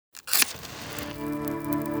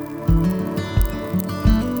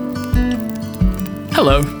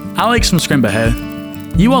Hello, Alex from Scrimba here.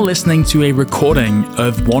 You are listening to a recording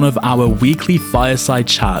of one of our weekly Fireside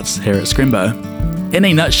Chats here at Scrimba. In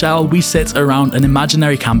a nutshell, we sit around an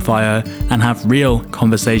imaginary campfire and have real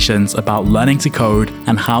conversations about learning to code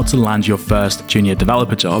and how to land your first junior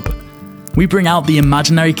developer job. We bring out the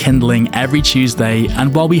imaginary kindling every Tuesday,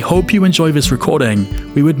 and while we hope you enjoy this recording,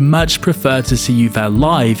 we would much prefer to see you there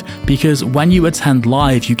live, because when you attend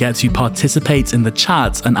live, you get to participate in the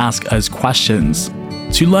chat and ask us questions.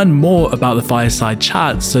 To learn more about the Fireside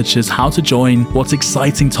Chat, such as how to join, what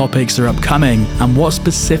exciting topics are upcoming, and what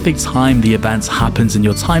specific time the event happens in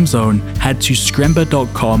your time zone, head to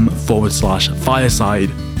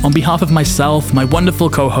scrimba.com/fireside. On behalf of myself, my wonderful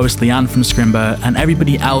co-host Leanne from Scrimba, and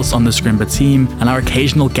everybody else on the Scrimba team, and our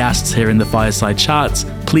occasional guests here in the Fireside Chat,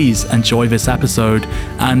 please enjoy this episode,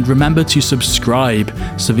 and remember to subscribe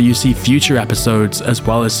so that you see future episodes as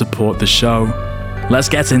well as support the show. Let's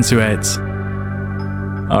get into it.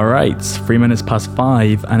 All right, 3 minutes past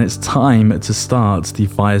 5, and it's time to start the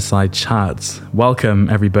Fireside Chat. Welcome,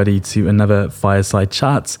 everybody, to another Fireside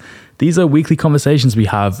Chat. These are weekly conversations we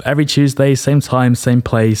have every Tuesday, same time, same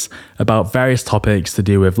place, about various topics to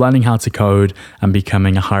do with learning how to code and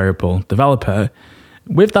becoming a hireable developer.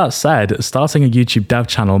 With that said, starting a YouTube dev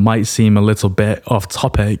channel might seem a little bit off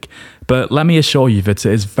topic, but let me assure you that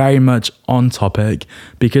it is very much on topic,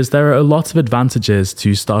 because there are a lot of advantages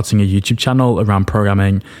to starting a YouTube channel around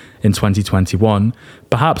programming in 2021.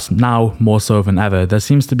 Perhaps now more so than ever, there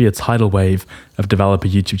seems to be a tidal wave of developer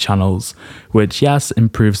YouTube channels, which yes,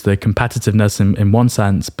 improves the competitiveness in one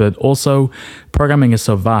sense, but also programming is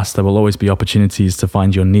so vast, there will always be opportunities to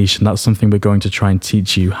find your niche, and that's something we're going to try and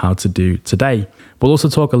teach you how to do today. We'll also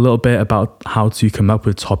talk a little bit about how to come up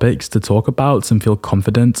with topics to talk about and feel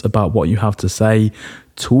confident about what you have to say,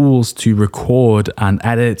 tools to record and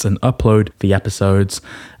edit and upload the episodes,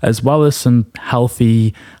 as well as some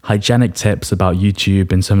healthy, hygienic tips about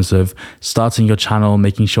YouTube in terms of starting your channel,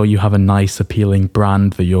 making sure you have a nice, appealing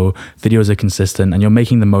brand, that your videos are consistent, and you're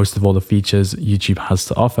making the most of all the features YouTube has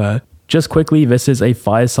to offer. Just quickly, this is a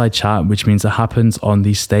Fireside Chat, which means it happens on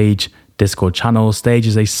the Stage Discord channel. Stage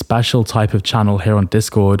is a special type of channel here on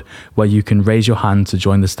Discord where you can raise your hand to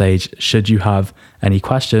join the stage should you have any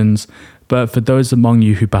questions. But for those among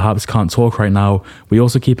you who perhaps can't talk right now, we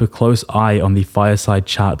also keep a close eye on the Fireside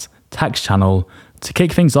Chat text channel. To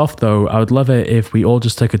kick things off though, I would love it if we all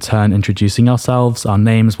just took a turn introducing ourselves, our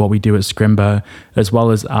names, what we do at Scrimba, as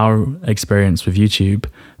well as our experience with YouTube.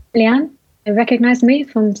 Leanne, you recognize me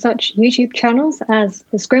from such YouTube channels as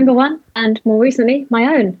the Scrimba one, and more recently, my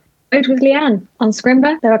own, Code with Leanne on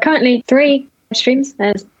Scrimba. There are currently 3 streams.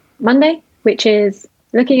 There's Monday, which is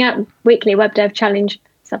looking at weekly web dev challenge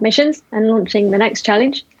submissions and launching the next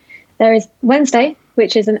challenge. There is Wednesday,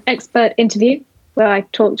 which is an expert interview where I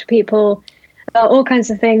talk to people about all kinds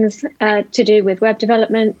of things to do with web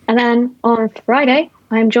development. And then on Friday,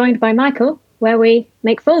 I'm joined by Michael, where we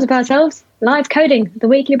make fools of ourselves live coding the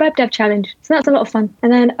weekly web dev challenge. So that's a lot of fun.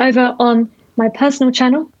 And then over on my personal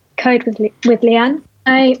channel, Code with Leanne,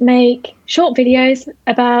 I make short videos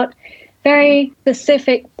about very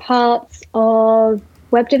specific parts of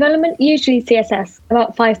web development, usually CSS,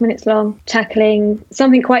 about 5 minutes long, tackling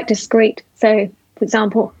something quite discrete. So, for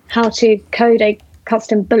example, how to code a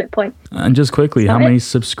custom bullet point. And just quickly, how many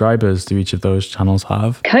subscribers do each of those channels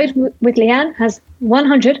have? Code with Leanne has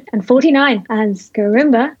 149 and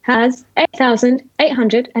Scrimba has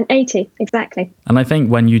 8,880 exactly. And I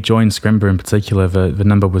think when you joined Scrimba in particular, the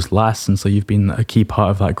number was less, and so you've been a key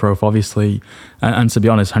part of that growth, obviously. And to be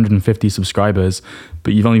honest, 150 subscribers,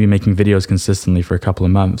 but you've only been making videos consistently for a couple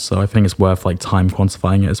of months, so I think it's worth time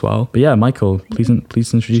quantifying it as well. But yeah, Michael,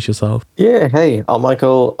 please introduce yourself. Yeah, hey, I'm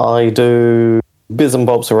Michael. I do bits and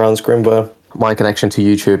bobs around Scrimba. My connection to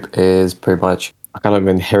YouTube is pretty much, I kind of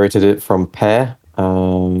inherited it from Per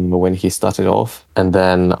when he started off. And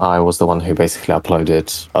then I was the one who basically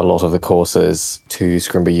uploaded a lot of the courses to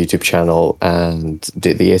Scrimba YouTube channel and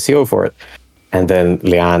did the SEO for it. And then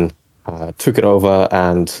Leanne took it over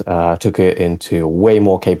and took it into way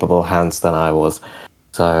more capable hands than I was.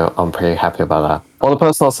 So I'm pretty happy about that. On the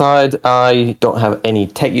personal side, I don't have any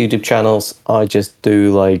tech YouTube channels. I just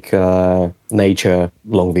do nature,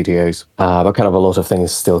 long videos. But kind of a lot of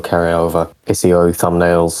things still carry over. SEO,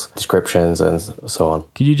 thumbnails, descriptions, and so on.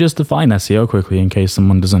 Could you just define SEO quickly in case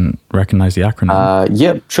someone doesn't recognize the acronym?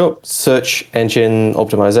 Yep, sure. Search engine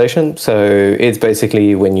optimization. So it's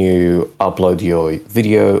basically when you upload your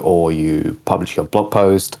video or you publish your blog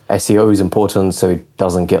post. SEO is important so it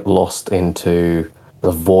doesn't get lost into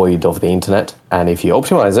the void of the internet. And if you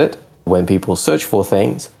optimize it, when people search for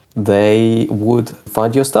things, they would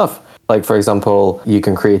find your stuff. Like, for example, you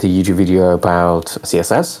can create a YouTube video about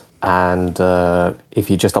CSS. And if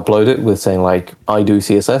you just upload it with saying like, I do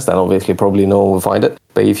CSS, then obviously probably no one will find it.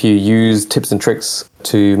 But if you use tips and tricks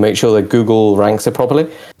to make sure that Google ranks it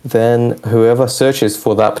properly, then whoever searches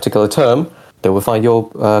for that particular term, they will find your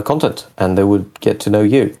content and they would get to know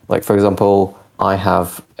you. Like, for example, I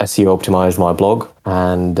have SEO optimized my blog,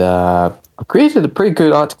 and I created a pretty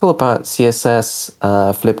good article about CSS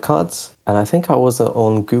flip cards. And I think I was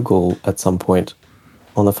on Google at some point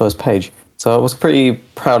on the first page. So I was pretty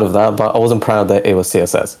proud of that, but I wasn't proud that it was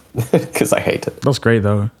CSS because I hate it. That's great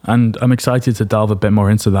though. And I'm excited to delve a bit more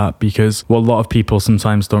into that, because what a lot of people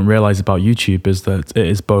sometimes don't realize about YouTube is that it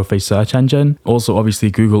is both a search engine. Also, obviously,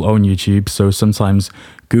 Google own YouTube. So sometimes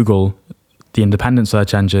Google, the independent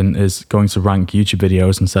search engine, is going to rank YouTube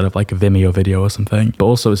videos instead of like a Vimeo video or something. But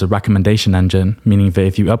also it's a recommendation engine, meaning that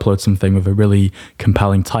if you upload something with a really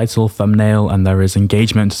compelling title, thumbnail, and there is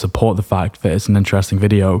engagement to support the fact that it's an interesting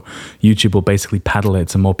video, YouTube will basically peddle it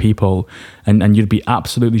to more people. And you'd be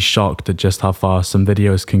absolutely shocked at just how far some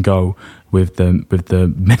videos can go with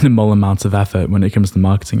the minimal amount of effort when it comes to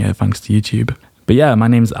marketing it, thanks to YouTube. But yeah, my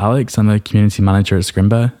name's Alex. I'm a community manager at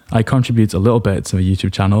Scrimba. I contribute a little bit to the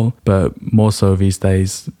YouTube channel, but more so these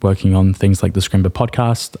days working on things like the Scrimba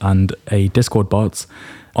podcast and a Discord bot.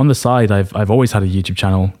 On the side, I've always had a YouTube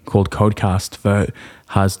channel called Codecast that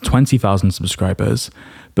has 20,000 subscribers.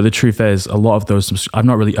 But the truth is, a lot of those, I've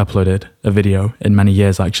not really uploaded a video in many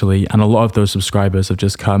years actually, and a lot of those subscribers have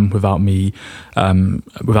just come without me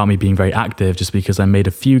being very active, just because I made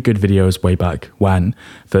a few good videos way back when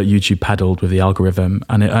that YouTube peddled with the algorithm,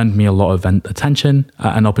 and it earned me a lot of attention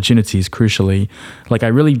and opportunities. Crucially, like, I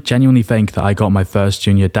really genuinely think that I got my first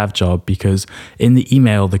junior dev job because in the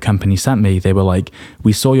email the company sent me, they were like,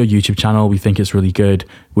 "We saw your YouTube channel, we think it's really good.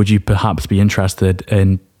 Would you perhaps be interested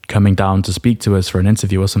in coming down to speak to us for an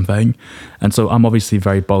interview or something?" And so I'm obviously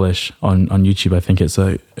very bullish on YouTube. I think it's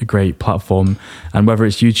a great platform, and whether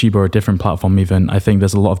it's YouTube or a different platform even, I think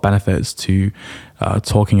there's a lot of benefits to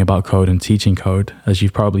talking about code and teaching code. As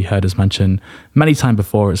you've probably heard us mention many times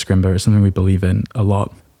before at Scrimba, it's something we believe in a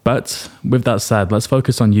lot. But with that said, let's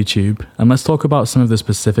focus on YouTube and let's talk about some of the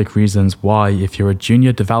specific reasons why, if you're a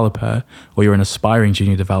junior developer or you're an aspiring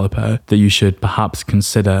junior developer, that you should perhaps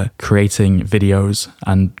consider creating videos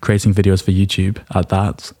for YouTube at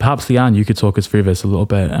that. Perhaps, Leanne, you could talk us through this a little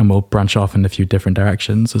bit and we'll branch off in a few different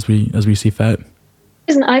directions as we see fit. The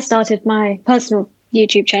reason I started my personal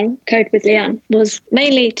YouTube channel, Code with Leanne, was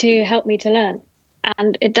mainly to help me to learn.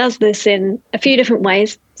 And it does this in a few different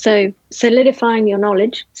ways. So solidifying your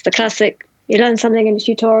knowledge. It's the classic, you learn something in a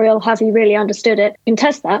tutorial, have you really understood it? You can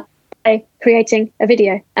test that by creating a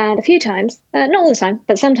video. And a few times, not all the time,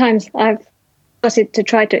 but sometimes I've started to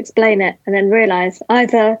try to explain it and then realize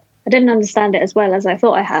either I didn't understand it as well as I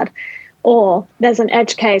thought I had, or there's an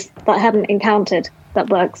edge case that I haven't encountered that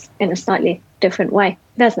works in a slightly different way.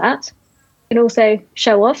 There's that. You can also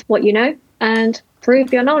show off what you know and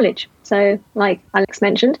prove your knowledge. So like Alex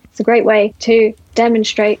mentioned, it's a great way to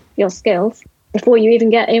demonstrate your skills before you even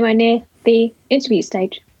get anywhere near the interview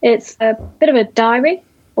stage. It's a bit of a diary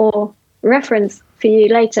or reference for you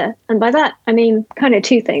later. And by that, I mean kind of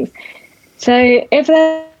two things. So if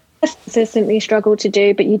there's consistently struggle to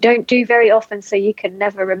do, but you don't do very often, so you can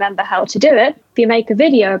never remember how to do it, if you make a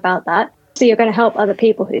video about that, so you're going to help other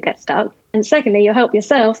people who get stuck. And secondly, you'll help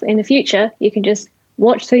yourself in the future. You can just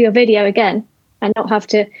watch through your video again and not have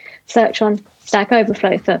to search on Stack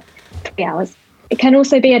Overflow for 3 hours. It can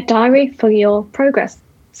also be a diary for your progress.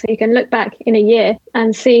 So you can look back in a year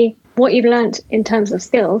and see what you've learned in terms of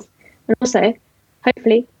skills, and also,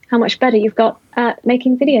 hopefully, how much better you've got at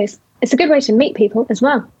making videos. It's a good way to meet people as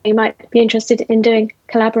well. You might be interested in doing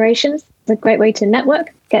collaborations. It's a great way to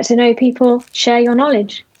network, get to know people, share your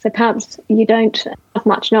knowledge. So perhaps you don't have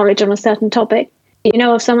much knowledge on a certain topic. You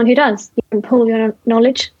know of someone who does. You can pool your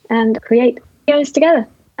knowledge and create videos together.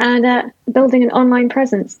 And building an online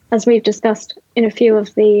presence, as we've discussed in a few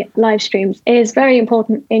of the live streams, is very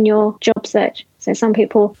important in your job search. So some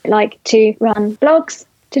people like to run blogs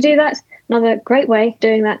to do that. Another great way of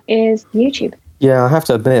doing that is YouTube. Yeah, I have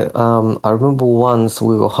to admit, I remember once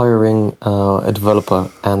we were hiring a developer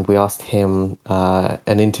and we asked him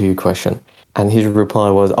an interview question. And his reply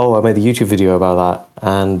was, "Oh, I made a YouTube video about that."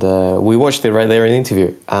 And we watched it right there in the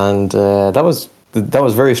interview. And that was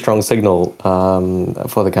very strong signal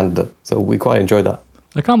for the candidate. So we quite enjoyed that.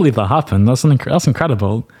 I can't believe that happened. That's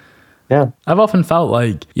incredible. Yeah. I've often felt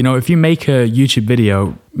like, if you make a YouTube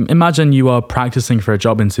video, Imagine you are practicing for a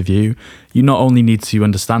job interview. You not only need to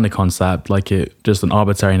understand the concept, like just an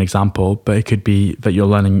arbitrary example, but it could be that you're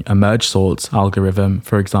learning a merge sort algorithm,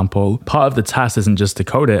 for example. Part of the test isn't just to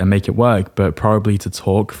code it and make it work, but probably to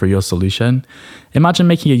talk through your solution. Imagine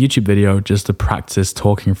making a YouTube video just to practice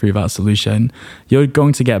talking through that solution. You're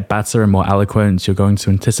going to get better and more eloquent. You're going to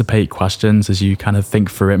anticipate questions as you kind of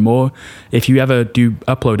think through it more. If you ever do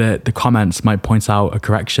upload it, the comments might point out a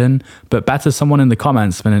correction, but better someone in the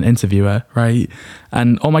comments than an interviewer, right?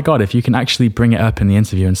 And oh my God, if you can actually bring it up in the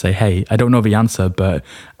interview and say, hey, I don't know the answer, but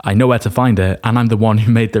I know where to find it, and I'm the one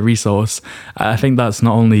who made the resource. I think that's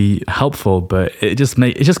not only helpful, but it's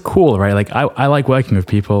just cool, right? Like I like working with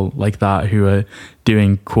people like that who are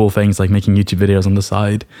doing cool things like making YouTube videos on the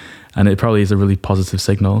side. And it probably is a really positive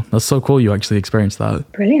signal. That's so cool you actually experienced that.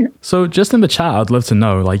 Brilliant. So just in the chat, I'd love to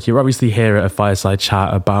know, like you're obviously here at a Fireside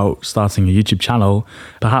Chat about starting a YouTube channel.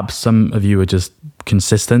 Perhaps some of you are just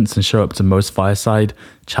consistent and show up to most Fireside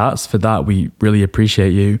Chats. For that, we really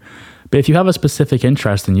appreciate you. But if you have a specific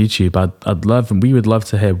interest in YouTube, I'd love, and we would love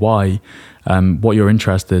to hear why, what your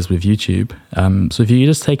interest is with YouTube. So if you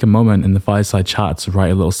just take a moment in the Fireside Chat to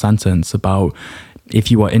write a little sentence about if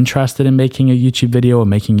you are interested in making a YouTube video or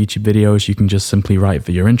making YouTube videos, you can just simply write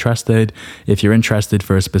that you're interested. If you're interested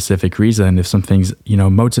for a specific reason, if something's,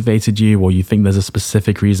 motivated you, or you think there's a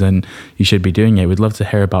specific reason you should be doing it, we'd love to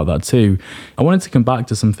hear about that too. I wanted to come back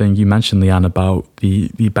to something you mentioned, Leanne, about the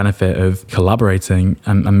benefit of collaborating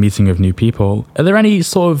and meeting with new people. Are there any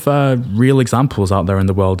sort of real examples out there in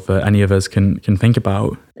the world that any of us can think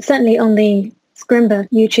about? Certainly on the Scrimba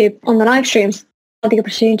YouTube, on the live streams, I had the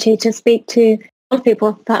opportunity to speak to of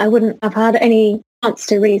people that I wouldn't have had any chance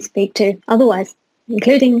to really speak to otherwise,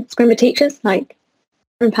 including Scrimba teachers like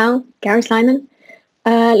Aaron Powell, Gary Simon,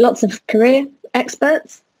 lots of career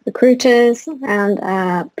experts, recruiters,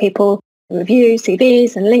 and people who review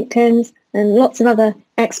CVs and LinkedIn's, and lots of other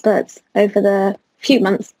experts over the few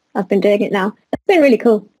months I've been doing it now. It's been really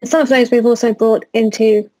cool. And some of those we've also brought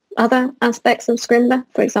into other aspects of Scrimba.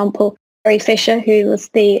 For example, Gary Fisher, who was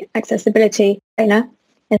the accessibility trainer,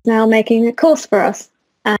 is now making a course for us.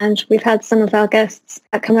 And we've had some of our guests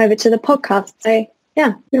that come over to the podcast. So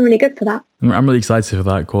yeah, been really good for that. I'm really excited for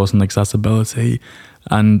that course on accessibility.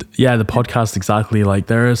 And yeah, the podcast, exactly. Like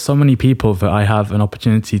there are so many people that I have an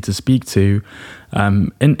opportunity to speak to.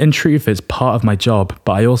 In truth, it's part of my job,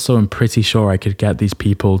 but I also am pretty sure I could get these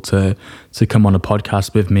people to come on a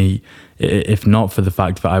podcast with me, if not for the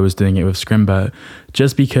fact that I was doing it with Scrimba,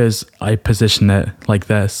 just because I position it like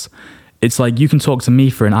this. It's like you can talk to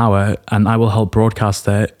me for an hour and I will help broadcast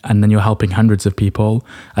it, and then you're helping hundreds of people.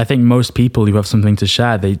 I think most people who have something to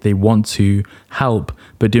share, they want to help,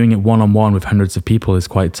 but doing it one-on-one with hundreds of people is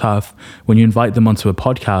quite tough. When you invite them onto a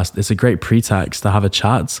podcast, it's a great pretext to have a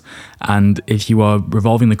chat. And if you are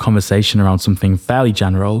revolving the conversation around something fairly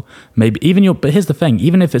general, maybe even but here's the thing,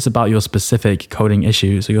 even if it's about your specific coding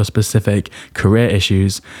issues or your specific career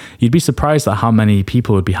issues, you'd be surprised at how many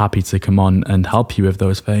people would be happy to come on and help you with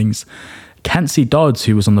those things. Kent C. Dodds,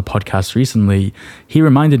 who was on the podcast recently, he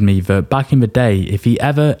reminded me that back in the day, if he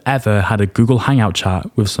ever had a Google Hangout chat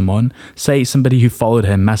with someone, say somebody who followed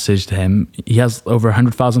him, messaged him, he has over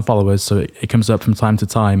 100,000 followers, so it comes up from time to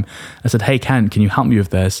time. I said, hey, Kent, can you help me with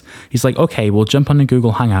this? He's like, okay, we'll jump on a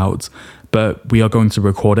Google Hangout, but we are going to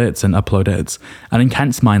record it and upload it. And in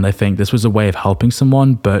Kent's mind, I think this was a way of helping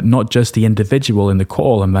someone, but not just the individual in the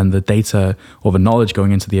call and then the data or the knowledge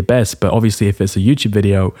going into the abyss. But obviously, if it's a YouTube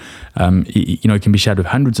video, it can be shared with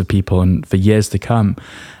hundreds of people and for years to come.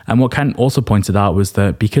 And what Kent also pointed out was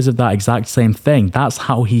that because of that exact same thing, that's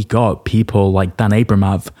how he got people like Dan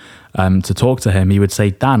Abramov to talk to him. He would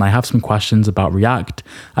say, Dan, I have some questions about React.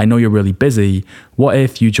 I know you're really busy. What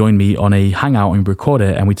if you join me on a Hangout and record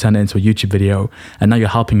it and we turn it into a YouTube video? And now you're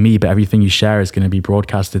helping me, but everything you share is going to be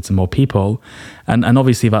broadcasted to more people. And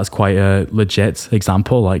obviously that's quite a legit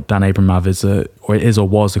example. Like Dan Abramov is or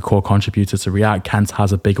was a core contributor to React. Kent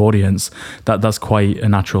has a big audience. That's quite a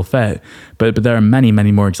natural fit. But there are many,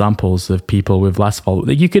 many more examples of people with less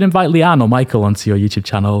followers. You could invite Leanne or Michael onto your YouTube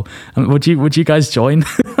channel. Would you guys join?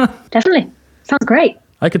 Definitely. Sounds great.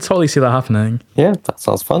 I could totally see that happening. Yeah, that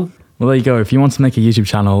sounds fun. Well, there you go. If you want to make a YouTube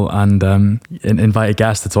channel and invite a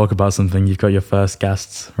guest to talk about something, you've got your first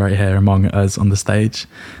guests right here among us on the stage.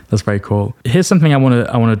 That's very cool. Here's something I want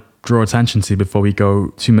to draw attention to before we go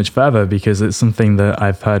too much further, because it's something that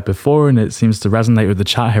I've heard before and it seems to resonate with the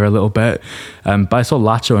chat here a little bit. But I saw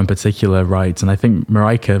Lacho in particular, right? And I think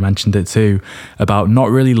Marika mentioned it too, about not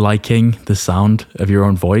really liking the sound of your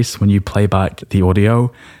own voice when you play back the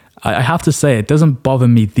audio. I have to say, it doesn't bother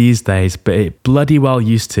me these days, but it bloody well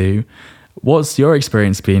used to. What's your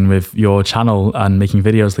experience been with your channel and making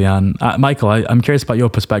videos, Leanne? Michael, I'm curious about your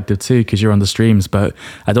perspective too, because you're on the streams, but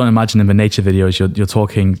I don't imagine in the nature videos you're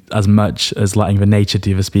talking as much as letting the nature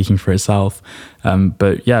do the speaking for itself.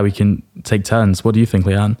 But yeah, we can take turns. What do you think,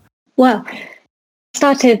 Leanne? Well, I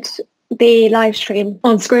started the live stream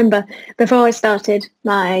on Scrimba before I started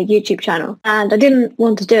my YouTube channel, and I didn't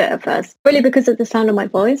want to do it at first, really because of the sound of my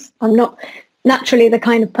voice. I'm not naturally the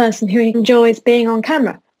kind of person who enjoys being on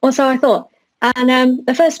camera, or so I thought. And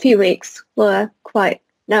the first few weeks were quite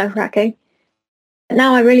nerve-wracking.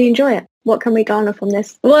 Now I really enjoy it. What can we garner from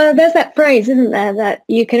this? Well, there's that phrase, isn't there, that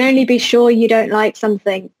you can only be sure you don't like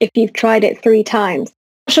something if you've tried it 3 times.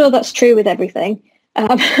 I'm sure that's true with everything.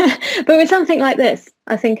 But with something like this,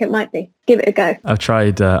 I think it might be. Give it a go. I've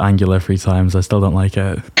tried Angular 3 times. I still don't like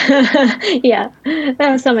it. Yeah,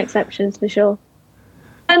 there are some exceptions for sure.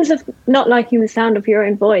 In terms of not liking the sound of your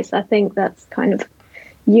own voice, I think that's kind of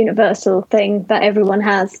universal thing that everyone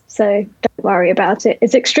has, so don't worry about it.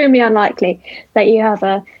 It's extremely unlikely that you have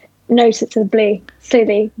a noticeably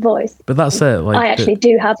silly voice. But that's it. Like, I actually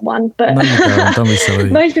do have one, but no, you don't be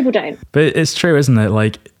silly. Most people don't. But it's true, isn't it?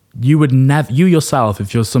 Like, you would never, you yourself,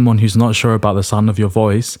 if you're someone who's not sure about the sound of your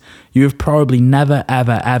voice, you have probably never,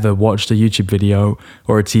 ever watched a YouTube video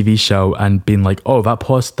or a TV show and been like, oh,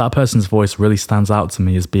 that person's voice really stands out to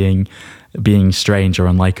me as being strange or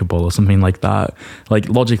unlikable or something like that. Like,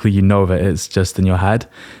 logically, you know that it's just in your head.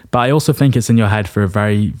 But I also think it's in your head for a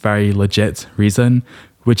very, very legit reason,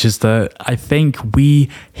 which is that I think we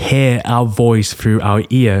hear our voice through our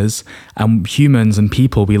ears, and humans and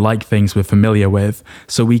people, we like things we're familiar with.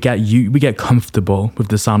 So we get comfortable with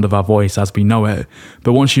the sound of our voice as we know it.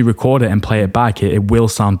 But once you record it and play it back, it will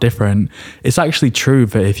sound different. It's actually true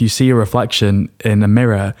that if you see a reflection in a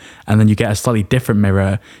mirror and then you get a slightly different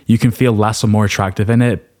mirror, you can feel less or more attractive in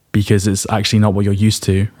it, because it's actually not what you're used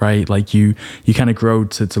to, right? Like you kind of grow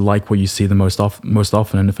to like what you see the most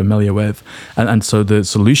often and are familiar with. And so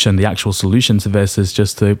the actual solution to this is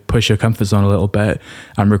just to push your comfort zone a little bit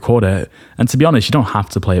and record it. And to be honest, you don't have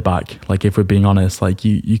to play it back. Like, if we're being honest, like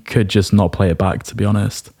you could just not play it back, to be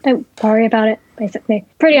honest. Don't worry about it, basically.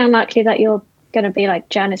 Pretty unlikely that you're going to be like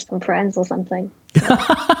Janice from Friends or something.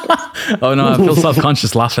 Oh no, I feel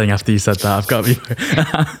self-conscious laughing after you said that. I've got to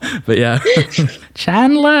be but yeah.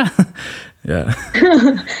 Chandler. Yeah.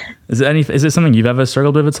 Is it something you've ever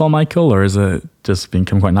struggled with at all, Michael, or is it just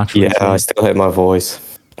become quite natural? Yeah, I still hate my voice.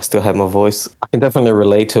 I can definitely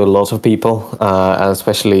relate to a lot of people, and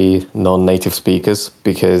especially non-native speakers,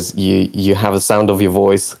 because you have the sound of your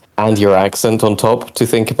voice and your accent on top to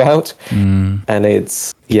think about. And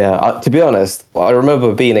it's, to be honest, I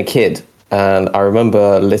remember being a kid, and I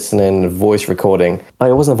remember listening voice recording.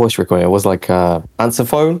 It wasn't a voice recording, it was like an answer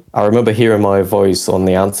phone. I remember hearing my voice on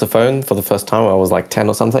the answer phone for the first time. I was like 10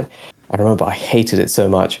 or something. I remember I hated it so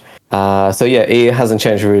much. So yeah, it hasn't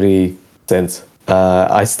changed really since.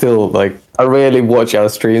 I still I rarely watch our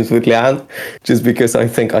streams with Leanne just because I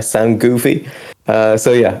think I sound goofy.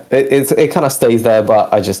 So yeah, it kind of stays there,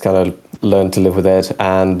 but I just kind of learned to live with it.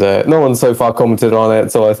 And no one so far commented on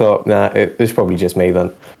it, so I thought, nah, it's probably just me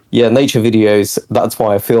then. Yeah, nature videos, that's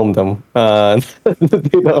why I filmed them. They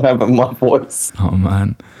don't have my voice. Oh,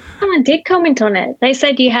 man. Someone did comment on it. They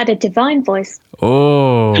said you had a divine voice.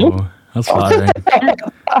 Oh, that's flattering.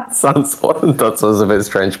 That sounds a bit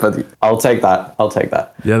strange, but I'll take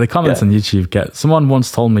that. Yeah, the comments on YouTube someone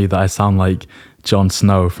once told me that I sound like Jon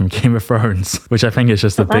Snow from Game of Thrones, which I think is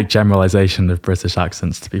just a big generalization of British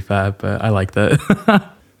accents, to be fair, but I like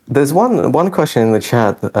that. There's one question in the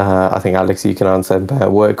chat. I think, Alex, you can answer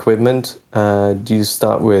about work equipment. Do you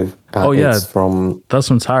start with? That's from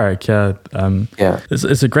Tarek. Yeah,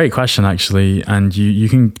 It's a great question, actually, and you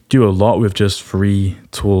can do a lot with just free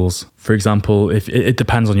tools. For example, if it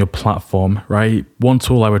depends on your platform, right? One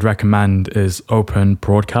tool I would recommend is Open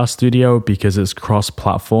Broadcast Studio, because it's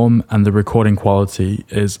cross-platform and the recording quality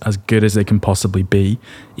is as good as it can possibly be,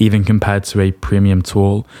 even compared to a premium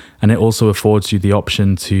tool. And it also affords you the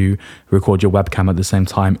option to record your webcam at the same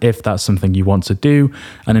time if that's something you want to do.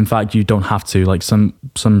 And in fact, you don't have to. Like, some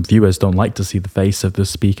viewers don't like to see the face of the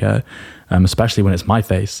speaker, especially when it's my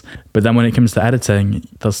face. But then when it comes to editing,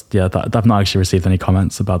 I've not actually received any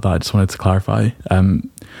comments about that. I just wanted to clarify.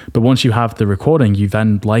 But once you have the recording, you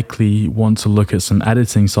then likely want to look at some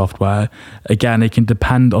editing software. Again, it can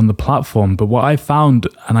depend on the platform, but what I found,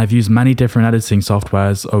 and I've used many different editing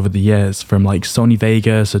softwares over the years, from like Sony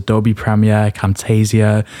Vegas, Adobe Premiere,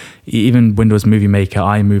 Camtasia, even Windows Movie Maker,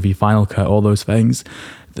 iMovie, Final Cut, all those things.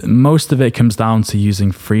 most of it comes down to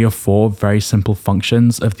using 3 or 4 very simple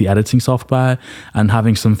functions of the editing software and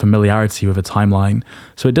having some familiarity with a timeline.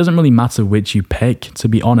 So it doesn't really matter which you pick, to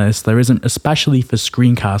be honest. There isn't, especially for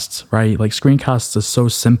screencasts, right? Like screencasts are so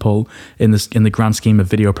simple in the grand scheme of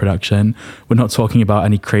video production. We're not talking about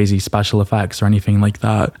any crazy special effects or anything like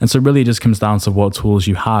that. And so really it just comes down to what tools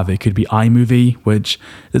you have. It could be iMovie, which,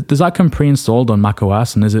 does that come pre-installed on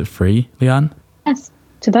macOS, and is it free, Leanne? Yes,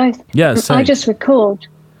 to both. Yeah, so I just record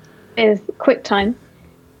with QuickTime,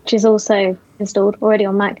 which is also installed already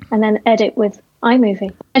on Mac, and then edit with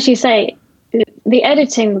iMovie. As you say, the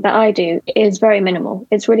editing that I do is very minimal.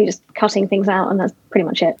 It's really just cutting things out, and that's pretty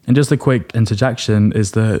much it. And just a quick interjection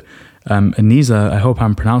is that Anisa, I hope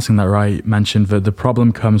I'm pronouncing that right, mentioned that the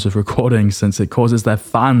problem comes with recording since it causes their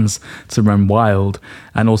fans to run wild,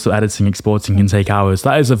 and also editing, exporting can take hours.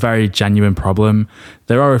 That is a very genuine problem.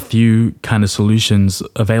 There are a few kind of solutions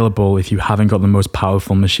available if you haven't got the most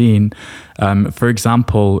powerful machine. For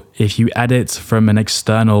example, if you edit from an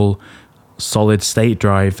external solid state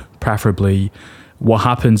drive, preferably, what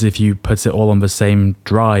happens if you put it all on the same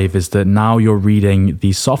drive is that now you're reading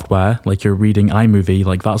the software, like you're reading iMovie,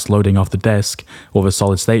 like that's loading off the disk or the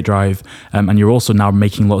solid state drive. And you're also now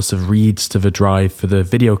making lots of reads to the drive for the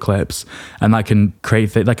video clips. And that can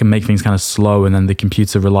make things kind of slow. And then the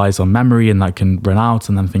computer relies on memory, and that can run out,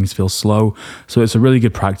 and then things feel slow. So it's a really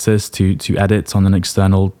good practice to edit on an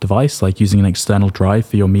external device, like using an external drive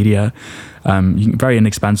for your media. Very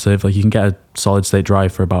inexpensive. Like you can get a solid state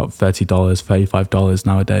drive for about $30, $35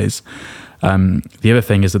 nowadays. The other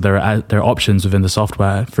thing is that there are options within the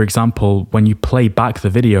software. For example, when you play back the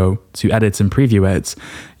video to edit and preview it,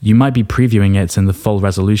 you might be previewing it in the full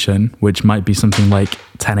resolution, which might be something like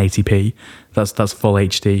 1080p. That's full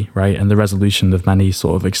HD, right? And the resolution of many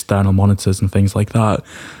sort of external monitors and things like that.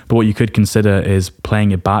 But what you could consider is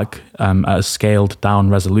playing it back at a scaled down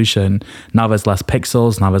resolution. Now there's less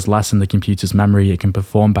pixels, now there's less in the computer's memory, it can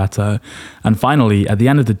perform better. And finally, at the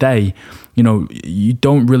end of the day, you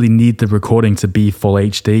don't really need the recording to be full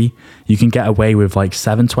HD. You can get away with like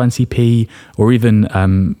 720p, or even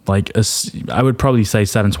I would probably say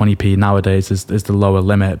 720p nowadays is the lower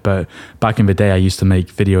limit. But back in the day, I used to make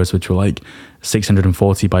videos which were like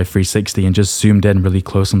 640 by 360 and just zoomed in really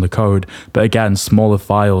close on the code. But again, smaller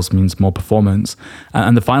files means more performance.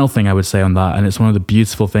 And the final thing I would say on that, and it's one of the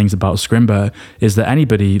beautiful things about Scrimba, is that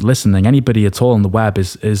anybody listening, anybody at all on the web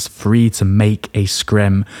is free to make a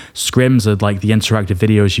scrim. Scrims are like the interactive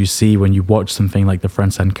videos you see when you watch something like the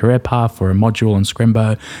front-end career path or a module on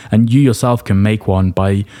Scrimba, and you yourself can make one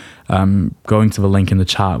by going to the link in the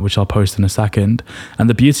chat, which I'll post in a second. And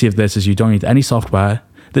the beauty of this is you don't need any software.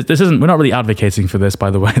 This isn't, we're not really advocating for this, by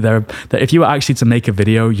the way. If you were actually to make a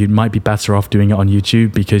video, you might be better off doing it on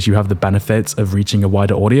YouTube because you have the benefits of reaching a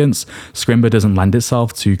wider audience. Scrimba doesn't lend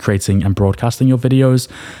itself to creating and broadcasting your videos.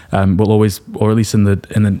 Will always, or at least in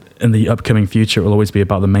the upcoming future, it will always be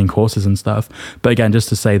about the main courses and stuff. But again, just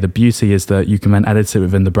to say, the beauty is that you can then edit it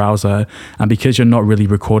within the browser. And because you're not really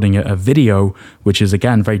recording a video, which is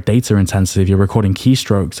again very data intensive, you're recording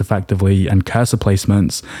keystrokes effectively and cursor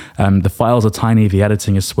placements. The files are tiny, the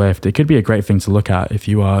editing is swift. It could be a great thing to look at if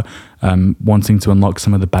you are wanting to unlock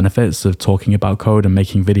some of the benefits of talking about code and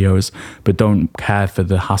making videos, but don't care for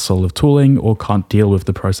the hassle of tooling or can't deal with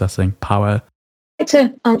the processing power. I'd like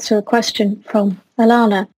to answer a question from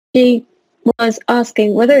Alana. She was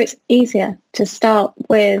asking whether it's easier to start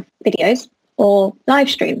with videos or live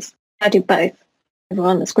streams. I do both over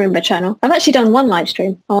on the Scrimba channel. I've actually done one live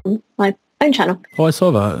stream on my own channel. Oh, I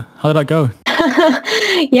saw that. How did that go?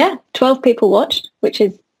 Yeah, 12 people watched, which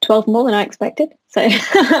is 12 more than I expected. So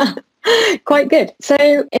quite good. So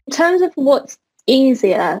in terms of what's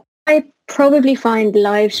easier, I probably find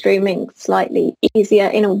live streaming slightly easier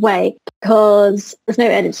in a way because there's no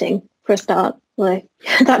editing for a start. Although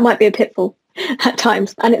that might be a pitfall at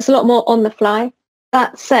times. And it's a lot more on the fly.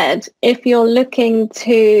 That said, if you're looking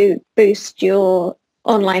to boost your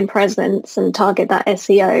online presence and target that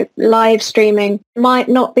SEO, live streaming might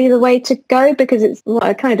not be the way to go because it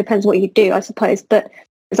kind of depends what you do, I suppose. But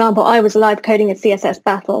for example, I was live coding a CSS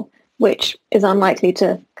battle, which is unlikely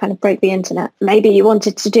to kind of break the internet. Maybe you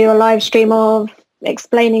wanted to do a live stream of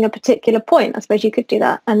explaining a particular point. I suppose you could do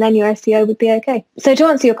that and then your SEO would be okay. So to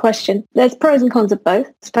answer your question, there's pros and cons of both.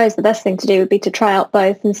 I suppose the best thing to do would be to try out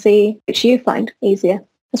both and see which you find easier.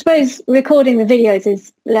 I suppose recording the videos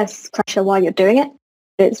is less pressure while you're doing it.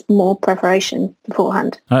 It's more preparation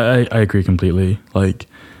beforehand. I agree completely.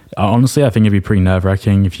 Honestly, I think it'd be pretty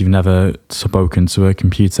nerve-wracking if you've never spoken to a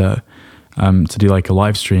computer. to do like a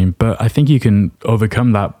live stream. But I think you can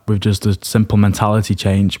overcome that with just a simple mentality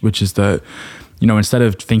change, which is that, you know, instead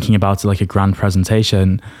of thinking about it like a grand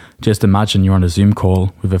presentation, just imagine you're on a Zoom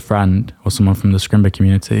call with a friend or someone from the Scrimba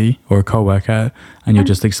community or a coworker, and you're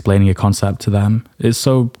just explaining a concept to them. It's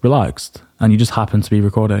so relaxed, and you just happen to be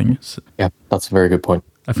recording. Yeah, that's a very good point.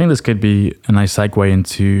 I think this could be a nice segue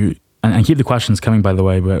into, and keep the questions coming, by the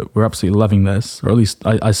way, but we're absolutely loving this, or at least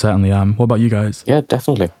I certainly am. What about you guys? Yeah,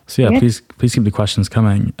 definitely. So yeah, please keep the questions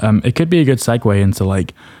coming. It could be a good segue into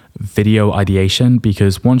like video ideation,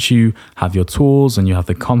 because once you have your tools and you have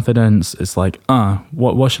the confidence, it's like,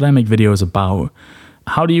 what should I make videos about?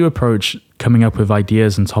 How do you approach coming up with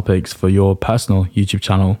ideas and topics for your personal YouTube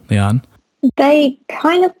channel, Leanne? They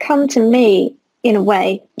kind of come to me in a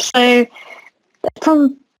way. So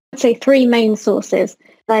from, let's say, three main sources.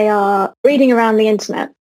 They are reading around the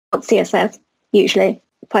internet, CSS, usually.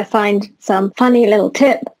 If I find some funny little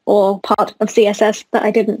tip or part of CSS that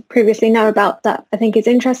I didn't previously know about that I think is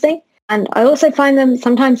interesting. And I also find them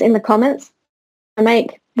sometimes in the comments. I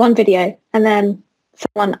make one video and then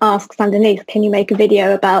someone asks underneath, can you make a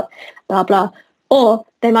video about blah, blah? Or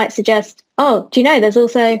they might suggest, oh, do you know there's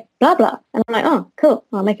also blah, blah? And I'm like, oh, cool.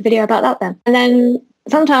 I'll make a video about that then. And then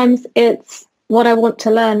sometimes it's what I want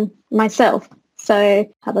to learn myself.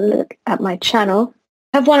 So have a look at my channel.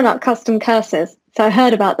 I have one about custom curses. So I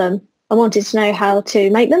heard about them. I wanted to know how to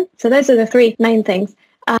make them. So those are the three main things.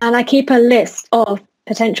 And I keep a list of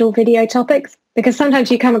potential video topics, because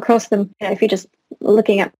sometimes you come across them, you know, if you're just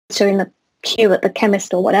looking at showing the queue at the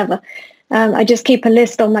chemist or whatever. I just keep a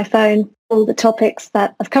list on my phone, all the topics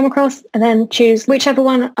that I've come across, and then choose whichever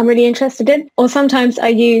one I'm really interested in. Or sometimes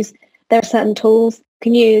there are certain tools you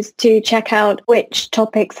can use to check out which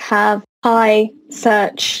topics have high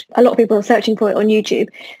search. A lot of people are searching for it on YouTube,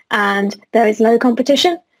 and there is low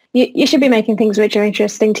competition. You should be making things which are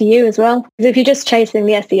interesting to you as well. Because if you're just chasing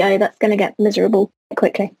the SEO, that's going to get miserable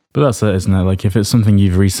quickly. But that's it, isn't it? Like if it's something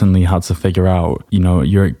you've recently had to figure out, you know,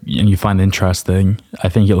 and you find interesting, I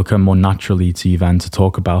think it'll come more naturally to you then to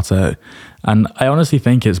talk about it. And I honestly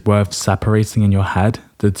think it's worth separating in your head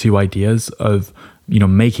the two ideas of, you know,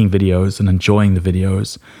 making videos and enjoying the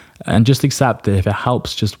videos, and just accept that if it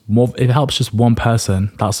helps just one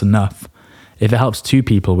person, that's enough. If it helps two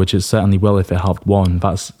people, which it certainly will if it helped one,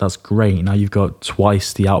 that's great. Now you've got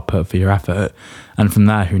twice the output for your effort. And from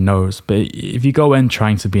there, who knows? But if you go in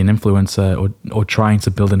trying to be an influencer or trying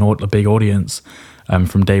to build a big audience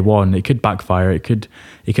from day one, it could backfire. It could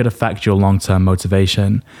affect your long-term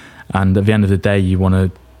motivation. And at the end of the day, you want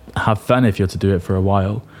to have fun if you're to do it for a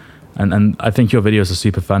while. And I think your videos are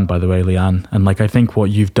super fun, by the way, Leanne. And like, I think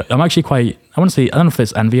what you've done, I'm actually quite, I want to say, I don't know if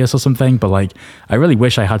it's envious or something, but like, I really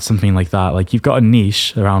wish I had something like that. Like you've got a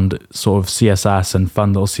niche around sort of CSS and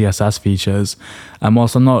fun little CSS features. And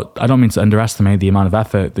whilst I don't mean to underestimate the amount of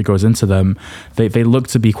effort that goes into them, they look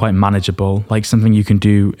to be quite manageable, like something you can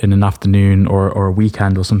do in an afternoon or a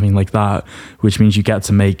weekend or something like that, which means you get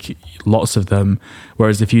to make lots of them.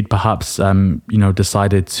 Whereas if you'd perhaps,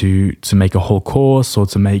 decided to make a whole course or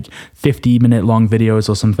to make 50-minute long videos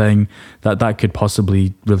or something, that could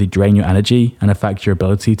possibly really drain your energy and affect your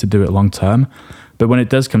ability to do it long term. But when it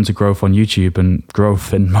does come to growth on YouTube and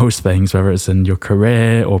growth in most things, whether it's in your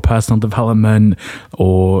career or personal development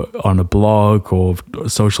or on a blog or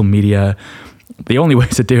social media, the only way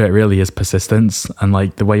to do it really is persistence. And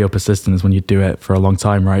like the way you're persistent is when you do it for a long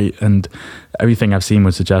time, right? And everything I've seen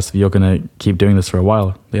would suggest that you're going to keep doing this for a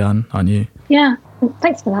while, Leanne, aren't you? Yeah,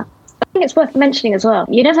 thanks for that. I think it's worth mentioning as well.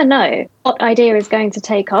 You never know what idea is going to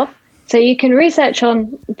take off. So you can research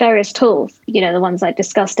on various tools, the ones I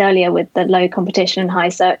discussed earlier with the low competition and high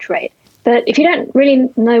search rate. But if you don't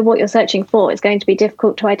really know what you're searching for, it's going to be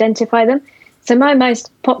difficult to identify them. So my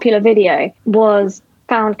most popular video was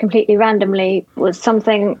found completely randomly, was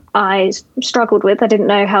something I struggled with. I didn't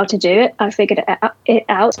know how to do it. I figured it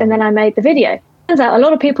out, and then I made the video. Turns out a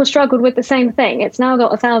lot of people struggled with the same thing. It's now got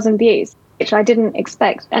 1,000 views, which I didn't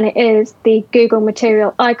expect. And it is the Google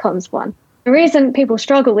Material Icons one. The reason people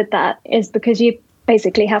struggle with that is because you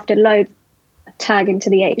basically have to load a tag into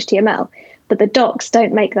the HTML, but the docs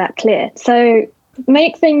don't make that clear. So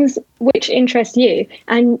make things which interest you,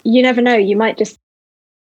 and you never know, you might just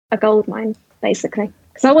a gold mine, basically.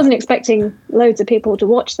 Because I wasn't expecting loads of people to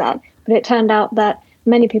watch that, but it turned out that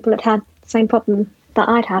many people had the same problem that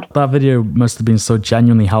I'd had. That video must have been so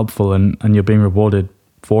genuinely helpful, and you're being rewarded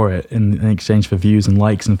for it in exchange for views and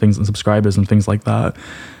likes and things and subscribers and things like that.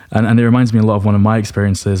 And it reminds me a lot of one of my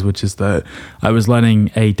experiences, which is that I was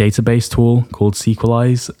learning a database tool called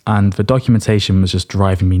Sequelize, and the documentation was just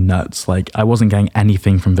driving me nuts. Like I wasn't getting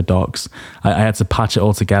anything from the docs. I had to patch it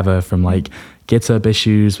all together from like GitHub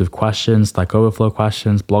issues with questions, Stack Overflow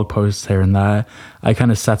questions, blog posts here and there, I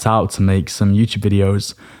kind of set out to make some YouTube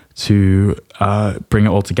videos to bring it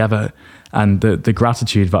all together. And the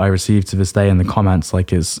gratitude that I received to this day in the comments,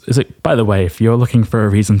 like, is it, by the way, if you're looking for a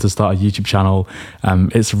reason to start a YouTube channel,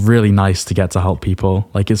 it's really nice to get to help people.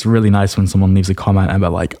 Like, it's really nice when someone leaves a comment and they're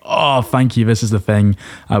like, oh, thank you, this is the thing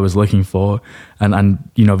I was looking for. And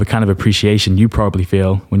you know, the kind of appreciation you probably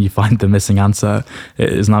feel when you find the missing answer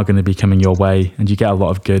is now going to be coming your way, and you get a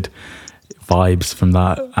lot of good vibes from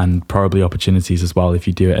that, and probably opportunities as well if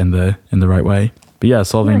you do it in the right way. But yeah,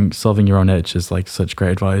 solving your own itch is like such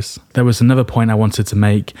great advice. There was another point I wanted to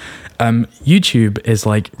make. YouTube is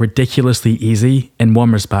like ridiculously easy in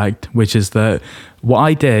one respect, which is that what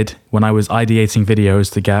I did when I was ideating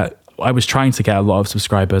videos I was trying to get a lot of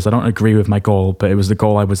subscribers. I don't agree with my goal, but it was the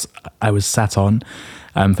goal I was set on,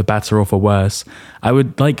 for better or for worse. I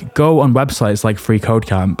would like go on websites like Free Code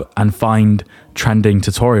Camp and find trending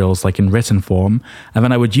tutorials like in written form, and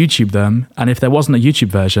then I would YouTube them, and if there wasn't a YouTube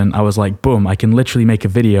version, I was like, boom, I can literally make a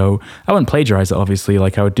video. I wouldn't plagiarize it, obviously,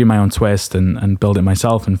 like I would do my own twist and build it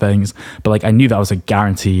myself and things, but like I knew that was a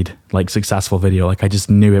guaranteed like successful video. Like I just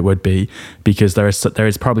knew it would be, because there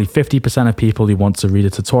is probably 50% of people who want to read a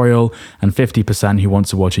tutorial and 50% who want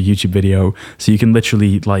to watch a YouTube video, so you can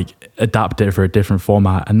literally like adapt it for a different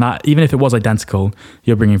format, and that, even if it was identical,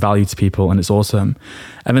 you're bringing value to people, and it's awesome.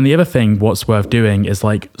 And then the other thing what's worth doing is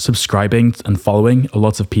like subscribing and following a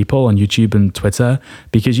lot of people on YouTube and Twitter,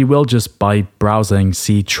 because you will just by browsing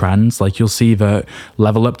see trends. Like you'll see that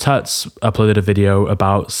Level Up Tuts uploaded a video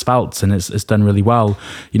about Svelte and it's done really well.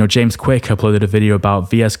 You know, James Quick uploaded a video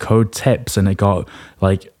about VS Code tips and it got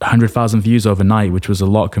like 100,000 views overnight, which was a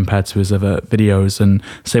lot compared to his other videos. And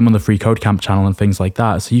same on the Free Code Camp channel and things like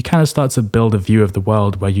that. So you kind of start to build a view of the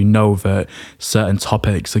world where you know that certain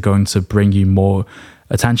topics are going to bring you more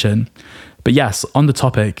attention. But yes, on the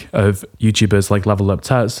topic of YouTubers like Level Up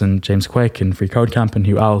Tuts and James Quick and Free Code Camp and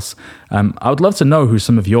who else, I would love to know who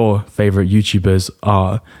some of your favorite YouTubers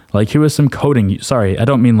are. Like, who are some coding? Sorry, I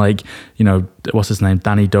don't mean like, you know, what's his name?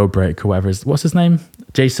 Danny Dobrik or whatever. What's his name?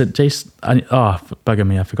 Jason. Bugger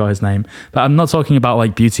me, I forgot his name. But I'm not talking about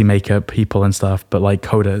like beauty makeup people and stuff, but like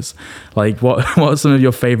coders. Like, what are some of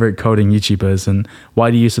your favorite coding YouTubers and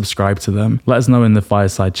why do you subscribe to them? Let us know in the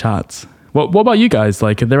Fireside Chat. What about you guys?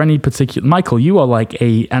 Like, are there any particular... Michael, you are like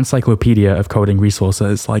a encyclopedia of coding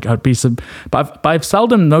resources. Like, but I've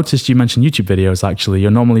seldom noticed you mention YouTube videos, actually. You're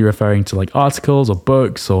normally referring to like articles or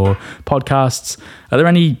books or podcasts. Are there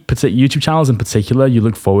any YouTube channels in particular you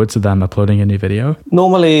look forward to them uploading a new video?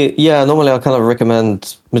 Normally I kind of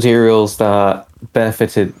recommend materials that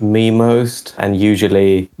benefited me most, and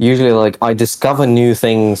usually like I discover new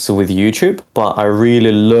things with YouTube, but I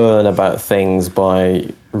really learn about things by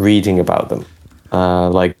reading about them,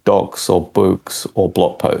 like docs or books or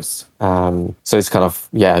blog posts. So it's kind of,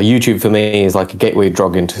 YouTube for me is like a gateway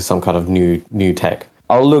drug into some kind of new tech.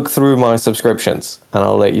 I'll look through my subscriptions and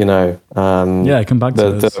I'll let you know. Come back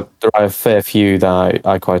to this. There are a fair few that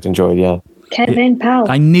I quite enjoyed, Kevin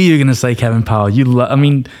Powell. I knew you were going to say Kevin Powell. You're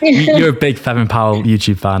a big Kevin Powell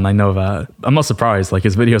YouTube fan. I know that. I'm not surprised. Like,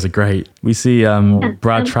 his videos are great. We see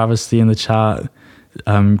Brad Travesty in the chat.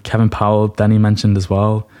 Kevin Powell, Denny mentioned as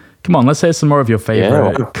well. Come on, let's hear some more of your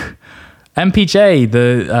favorite. Yeah.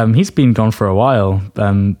 MPJ, he's been gone for a while.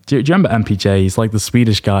 Do you remember MPJ? He's like the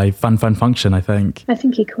Swedish guy, Fun Function, I think. I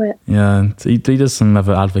think he quit. Yeah, he does some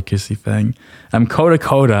other advocacy thing.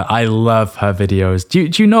 Coda, I love her videos.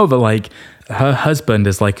 Do you know that like her husband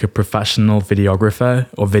is like a professional videographer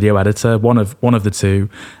or video editor, one of the two.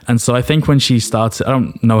 And so I think when she started, I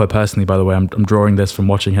don't know her personally, by the way, I'm drawing this from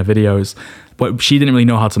watching her videos, but she didn't really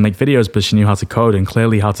know how to make videos, but she knew how to code and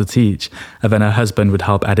clearly how to teach. And then her husband would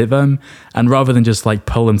help edit them. And rather than just like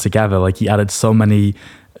pull them together, like he added so many,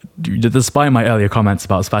 despite my earlier comments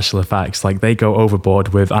about special effects, like they go overboard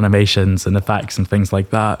with animations and effects and things like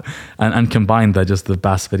that. And combined, they're just the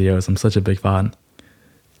best videos. I'm such a big fan.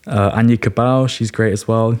 Anya Cabal, she's great as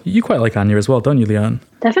well. You quite like Anya as well, don't you, Leanne?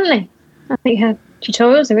 Definitely. I think her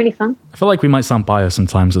tutorials are really fun. I feel like we might sound biased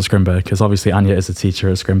sometimes at Scrimba, because obviously Anya is a teacher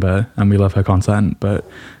at Scrimba and we love her content, but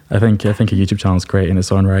I think her YouTube channel is great in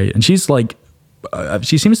its own right. And she's like,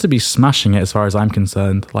 she seems to be smashing it as far as I'm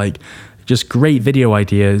concerned. Like, just great video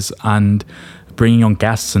ideas and bringing on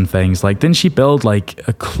guests and things. Like, didn't she build like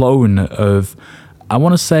a clone of... I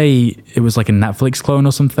want to say it was like a Netflix clone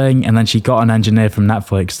or something, and then she got an engineer from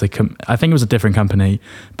Netflix to come. I think it was a different company,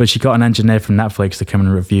 but she got an engineer from Netflix to come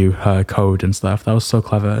and review her code and stuff. That was so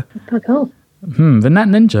clever. Oh, cool. The Net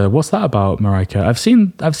Ninja, what's that about, Marika? I've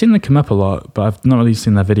seen them come up a lot, but I've not really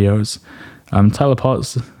seen their videos. Tyler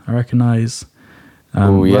Potts, I recognize.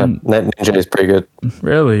 Oh yeah, Net Ninja is pretty good.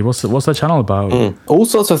 Really? What's that channel about? All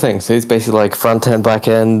sorts of things. It's basically like front end, back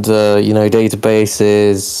end,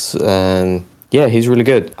 databases, and yeah, he's really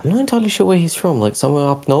good. I'm not entirely sure where he's from. Like somewhere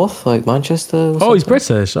up north, like Manchester. Or something. He's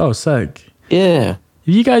British. Oh, sick. Yeah.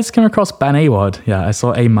 Have you guys come across Ben Awad? Yeah, I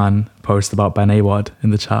saw a man post about Ben Awad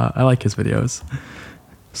in the chat. I like his videos.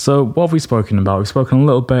 So what have we spoken about? We've spoken a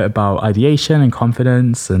little bit about ideation and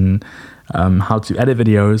confidence and how to edit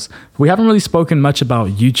videos. We haven't really spoken much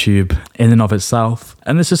about YouTube in and of itself.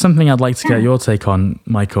 And this is something I'd like to get your take on,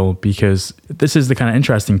 Michael, because this is the kind of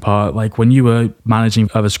interesting part. Like when you were managing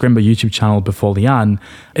the Scrimba YouTube channel before Leanne,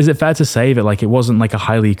 is it fair to say that like it wasn't like a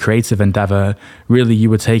highly creative endeavor? Really, you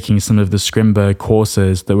were taking some of the Scrimba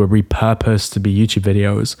courses that were repurposed to be YouTube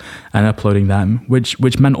videos and uploading them, which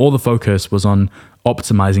meant all the focus was on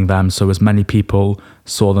optimizing them so as many people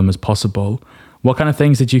saw them as possible. What kind of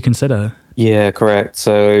things did you consider? Yeah, correct.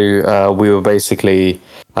 So we were basically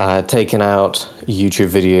taking out YouTube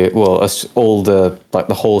video, all the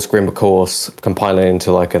whole Scrimba course, compiling it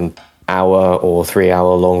into like an hour or 3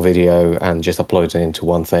 hour long video and just uploading it into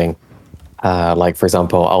one thing. Like for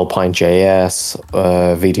example,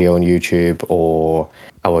 Alpine.js video on YouTube or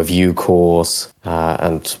our Vue course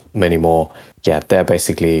and many more. Yeah, they're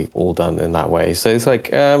basically all done in that way. So it's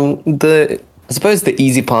like I suppose the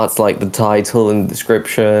easy parts like the title and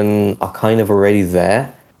description are kind of already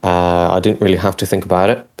there. I didn't really have to think about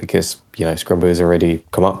it because, Scrimba has already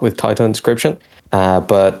come up with title and description.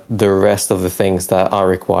 But the rest of the things that are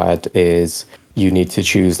required is you need to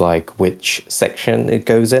choose like which section it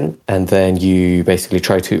goes in. And then you basically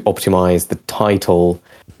try to optimize the title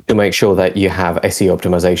to make sure that you have SEO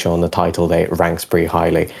optimization on the title that it ranks pretty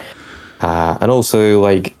highly. And also,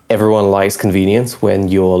 like, everyone likes convenience when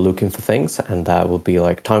you're looking for things, and that will be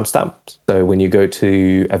like timestamps. So when you go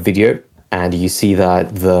to a video and you see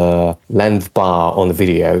that the length bar on the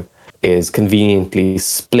video is conveniently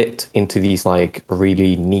split into these like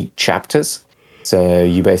really neat chapters. So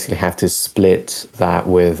you basically have to split that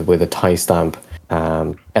with a timestamp.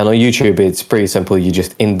 And on YouTube, it's pretty simple. You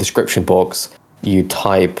just, in the description box, you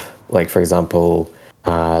type, like, for example,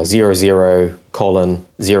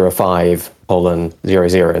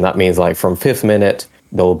 00:05:00, and that means like from 5th minute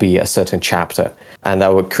there will be a certain chapter, and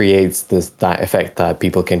that would create that effect that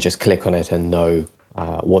people can just click on it and know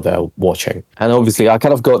what they're watching. And obviously I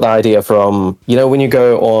kind of got the idea from, when you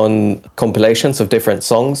go on compilations of different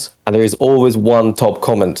songs and there is always one top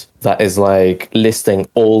comment that is like listing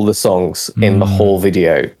all the songs in the whole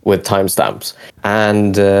video with timestamps,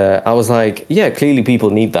 and I was like, yeah, clearly people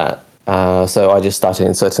need that. So I just started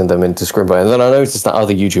inserting them into Scrimba, and then I noticed that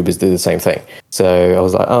other YouTubers do the same thing. So I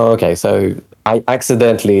was like, oh, okay, so I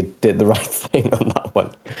accidentally did the right thing on that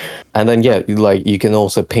one. And then, yeah, like you can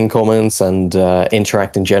also pin comments and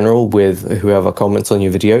interact in general with whoever comments on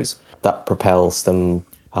your videos. That propels them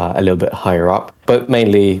a little bit higher up. But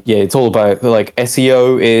mainly, yeah, it's all about like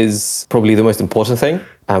SEO is probably the most important thing,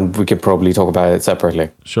 and we could probably talk about it separately.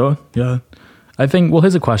 Sure, yeah. I think, well,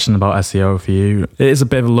 here's a question about SEO for you. It is a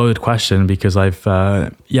bit of a loaded question because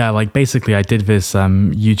basically I did this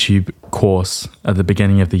YouTube course at the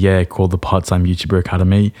beginning of the year called the Part-Time YouTuber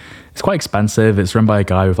Academy. It's quite expensive. It's run by a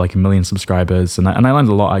guy with like 1 million subscribers. And I learned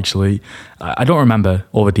a lot, actually. I don't remember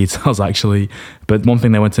all the details, actually. But one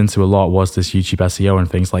thing they went into a lot was this YouTube SEO and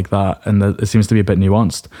things like that. And it seems to be a bit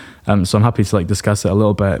nuanced. So I'm happy to like discuss it a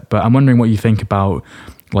little bit. But I'm wondering what you think about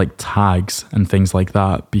like tags and things like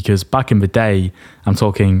that, because back in the day, I'm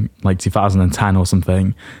talking like 2010 or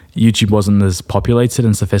something, YouTube wasn't as populated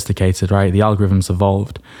and sophisticated, right? The algorithms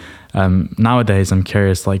evolved. Nowadays, I'm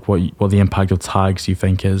curious like what the impact of tags you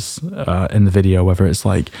think is in the video, whether it's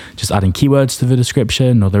like just adding keywords to the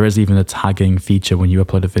description or there is even a tagging feature when you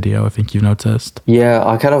upload a video, I think you've noticed. Yeah,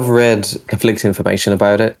 I kind of read conflicting information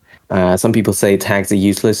about it. Some people say tags are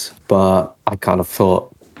useless, but I kind of thought,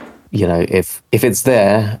 if it's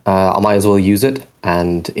there, I might as well use it.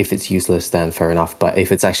 And if it's useless, then fair enough. But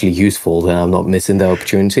if it's actually useful, then I'm not missing the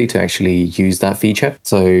opportunity to actually use that feature.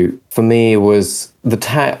 So for me, it was the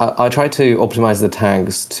tag. I tried to optimize the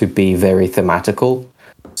tags to be very thematical.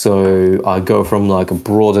 So I go from like a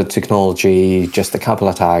broader technology, just a couple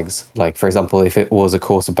of tags. Like, for example, if it was a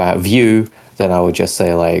course about Vue, then I would just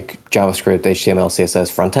say like JavaScript, HTML, CSS,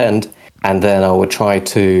 front end. And then I would try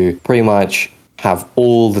to pretty much have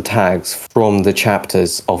all the tags from the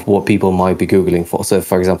chapters of what people might be Googling for. So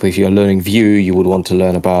for example, if you're learning Vue, you would want to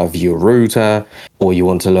learn about Vue router, or you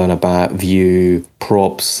want to learn about Vue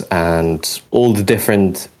props and all the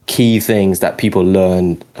different key things that people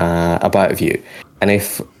learn about Vue. And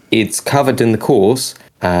if it's covered in the course,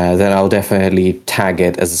 then I'll definitely tag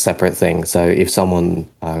it as a separate thing. So if someone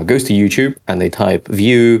goes to YouTube and they type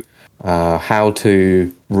view how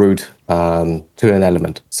to route to an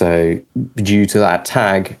element, so due to that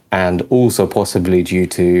tag and also possibly due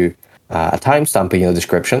to a timestamp in your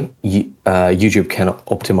description, YouTube can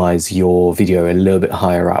optimize your video a little bit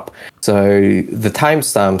higher up. So the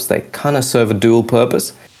timestamps, they kind of serve a dual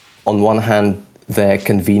purpose. On one hand, they're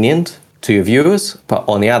convenient to your viewers, but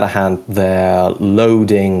on the other hand, they're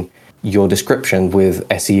loading your description with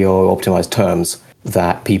SEO optimized terms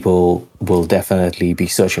that people will definitely be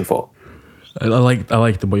searching for. I like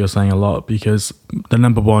what you're saying a lot, because the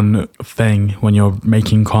number one thing when you're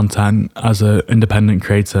making content as an independent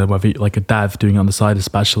creator, whether you're like a dev doing it on the side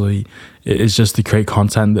especially, is just to create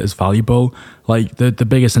content that is valuable. Like the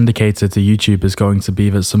biggest indicator to YouTube is going to be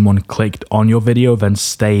that someone clicked on your video, then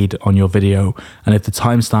stayed on your video. And if the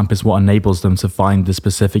timestamp is what enables them to find the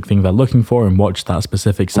specific thing they're looking for and watch that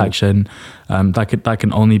specific section, that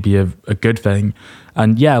can only be a good thing.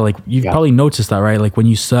 And yeah, like you've probably noticed that, right? Like when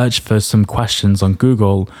you search for some questions on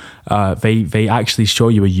Google, they actually show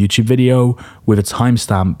you a YouTube video with a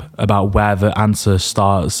timestamp about where the answer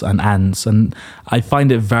starts and ends. And I find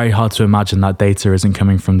it very hard to imagine that data isn't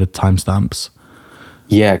coming from the timestamps.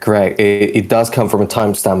 Yeah, correct. It does come from a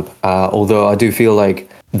timestamp, although I do feel like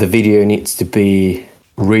the video needs to be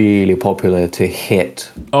really popular to hit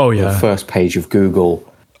the first page of Google.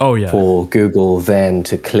 For Google then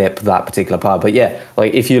to clip that particular part. But yeah,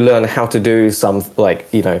 like if you learn how to do some,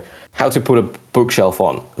 like, you know, how to put a bookshelf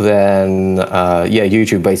on, then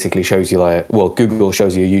YouTube basically shows you Google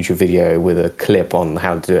shows you a YouTube video with a clip on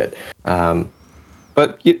how to do it.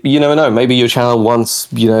 But you never know, maybe your channel once,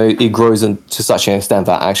 it grows to such an extent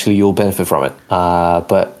that actually you'll benefit from it.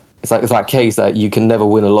 But it's like that case that you can never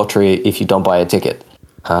win a lottery if you don't buy a ticket.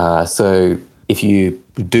 So if you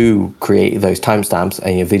do create those timestamps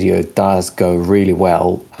and your video does go really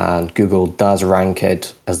well and Google does rank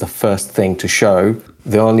it as the first thing to show,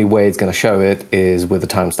 the only way it's going to show it is with a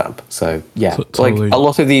timestamp. So yeah, totally. Like a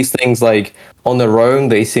lot of these things, like on their own,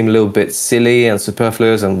 they seem a little bit silly and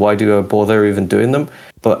superfluous, and why do I bother even doing them?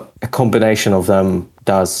 But a combination of them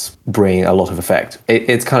does bring a lot of effect.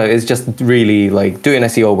 It's just really like doing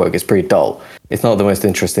SEO work is pretty dull. It's not the most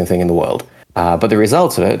interesting thing in the world, but the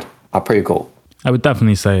results of it are pretty cool. I would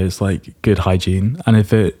definitely say it's like good hygiene. And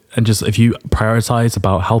if you prioritize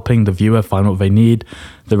about helping the viewer find what they need,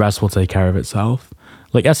 the rest will take care of itself.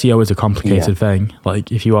 Like SEO is a complicated thing.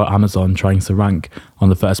 Like if you are Amazon trying to rank on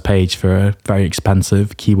the first page for a very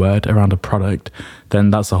expensive keyword around a product, then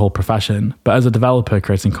that's a whole profession. But as a developer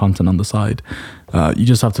creating content on the side, you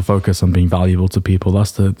just have to focus on being valuable to people.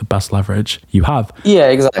 That's the best leverage you have. Yeah,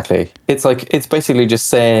 exactly. It's basically just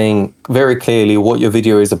saying very clearly what your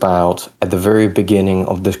video is about at the very beginning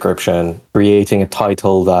of description, creating a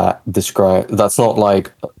title that's not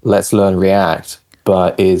like let's learn React,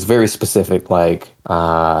 but is very specific, like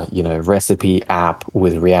recipe app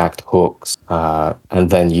with React hooks, and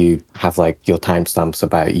then you have like your timestamps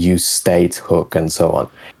about use state hook and so on.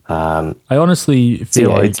 I honestly feel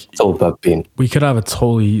like it's all about being. We could have a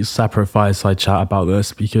totally separate fireside chat about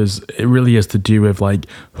this, because it really is to do with like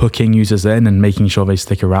hooking users in and making sure they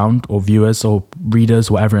stick around, or viewers or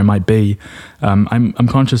readers, whatever it might be. I'm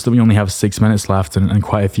conscious that we only have 6 minutes left and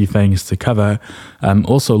quite a few things to cover.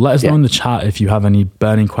 Also, let us know in the chat if you have any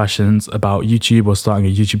burning questions about YouTube or starting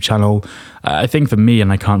a YouTube channel. I think for me,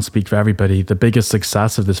 and I can't speak for everybody, the biggest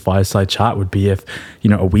success of this fireside chat would be if,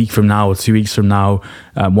 a week from now or 2 weeks from now,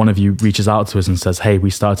 one of you reaches out to us and says, hey, we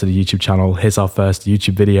started a YouTube channel, here's our first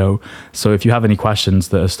YouTube video. So if you have any questions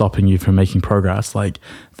that are stopping you from making progress, like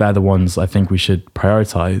they're the ones I think we should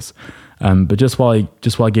prioritize. But just while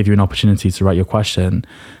I give you an opportunity to write your question,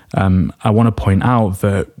 I want to point out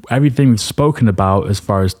that everything we've spoken about as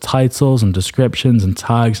far as titles and descriptions and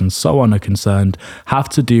tags and so on are concerned have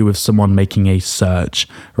to do with someone making a search,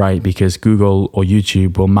 right? Because Google or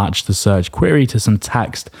YouTube will match the search query to some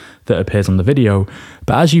text that appears on the video.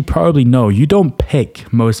 But as you probably know, you don't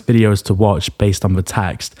pick most videos to watch based on the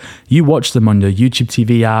text. You watch them on your YouTube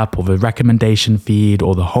TV app or the recommendation feed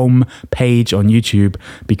or the home page on YouTube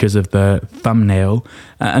because of the thumbnail.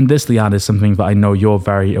 And this, Leanne, is something that I know you're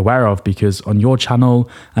very aware of, because on your channel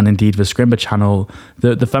and indeed the Scrimba channel,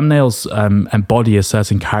 the thumbnails embody a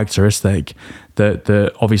certain characteristic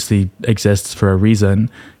that obviously exists for a reason.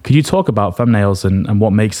 Could you talk about thumbnails and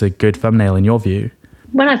what makes a good thumbnail in your view?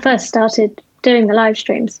 When I first started doing the live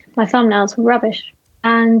streams, my thumbnails were rubbish.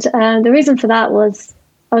 And the reason for that was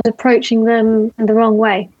I was approaching them in the wrong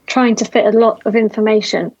way, trying to fit a lot of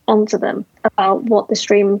information onto them about what the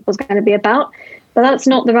stream was going to be about. But that's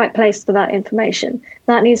not the right place for that information.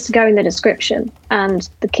 That needs to go in the description and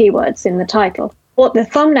the keywords in the title. What the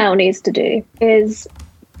thumbnail needs to do is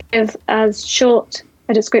give as short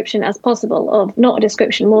a description as possible, of not a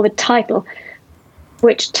description, more of a title,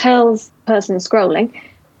 which tells the person scrolling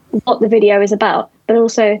what the video is about, but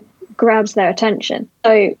also grabs their attention.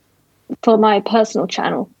 So for my personal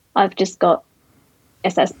channel, I've just got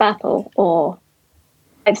CSS Battle or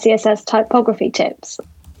CSS typography tips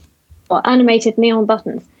or animated neon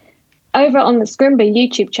buttons. Over on the Scrimba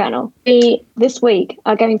YouTube channel, we this week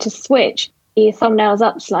are going to switch the thumbnails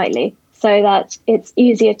up slightly so that it's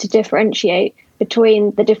easier to differentiate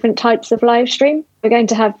between the different types of live stream. We're going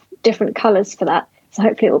to have different colours for that, so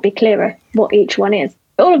hopefully it will be clearer what each one is.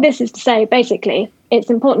 All of this is to say, basically, it's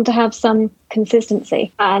important to have some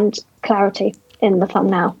consistency and clarity in the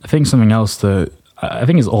thumbnail. I think something else that I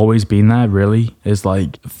think has always been there, really, is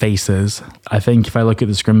like faces. I think if I look at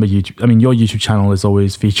the Scrimba YouTube, I mean, your YouTube channel is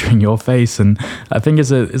always featuring your face. And I think is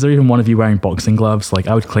there even one of you wearing boxing gloves? Like,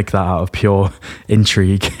 I would click that out of pure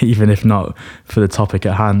intrigue, even if not for the topic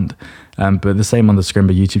at hand. But the same on the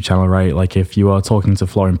Scrimba YouTube channel, right? Like, if you are talking to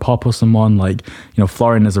Florin Pop or someone, like, you know,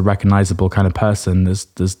 Florin is a recognizable kind of person. There's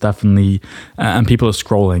definitely, and people are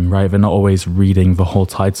scrolling, right? They're not always reading the whole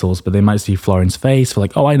titles, but they might see Florin's face for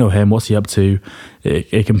like, oh, I know him. What's he up to?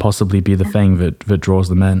 It can possibly be the thing that draws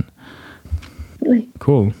them in. Really?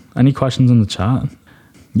 Cool. Any questions in the chat?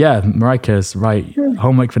 Yeah, Marika's right.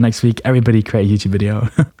 Homework for next week. Everybody create a YouTube video.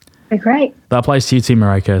 Great. That applies to you too,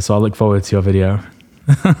 Marika. So I'll look forward to your video.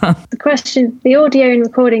 The question, the audio in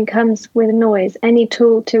recording comes with noise. Any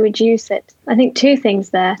tool to reduce it? I think two things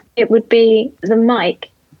there. It would be the mic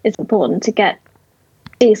is important to get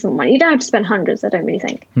decent one. You don't have to spend hundreds, I don't really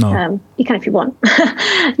think. No. You can if you want.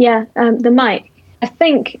 Yeah, the mic. I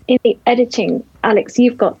think in the editing, Alex,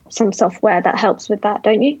 you've got some software that helps with that,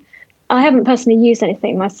 don't you? I haven't personally used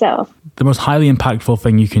anything myself. The most highly impactful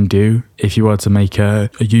thing you can do if you were to make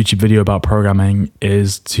a YouTube video about programming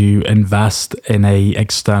is to invest in a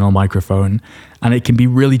external microphone. And it can be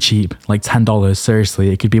really cheap, like $10. Seriously,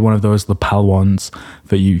 it could be one of those lapel ones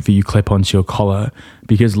that you clip onto your collar,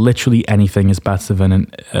 because literally anything is better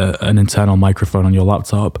than an internal microphone on your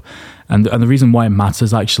laptop. And the reason why it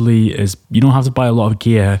matters actually is you don't have to buy a lot of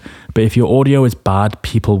gear, but if your audio is bad,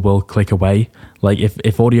 people will click away. Like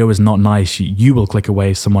if audio is not nice, you will click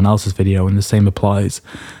away someone else's video, and the same applies.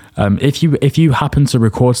 If you happen to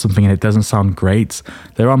record something and it doesn't sound great,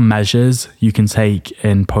 there are measures you can take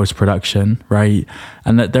in post-production, right?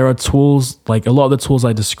 And that there are tools, like a lot of the tools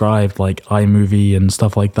I described, like iMovie and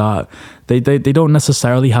stuff like that, they don't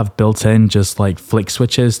necessarily have built-in just like flick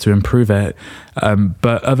switches to improve it.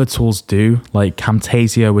 But other tools do, like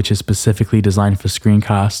Camtasia, which is specifically designed for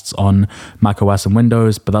screencasts on macOS and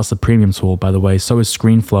Windows, but that's a premium tool, by the way. So is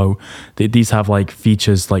ScreenFlow. These have like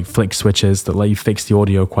features like flick switches that let you fix the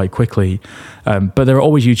audio quite quickly. But there are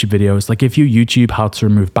always YouTube videos. Like if you YouTube how to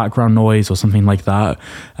remove background noise or something like that,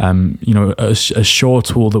 a sure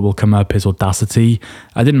tool that will come up is Audacity.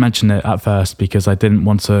 I didn't mention it at first because I didn't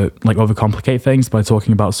want to like overcomplicate things by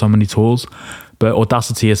talking about so many tools. But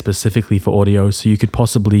Audacity is specifically for audio, so you could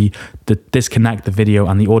possibly disconnect the video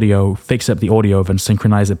and the audio, fix up the audio, then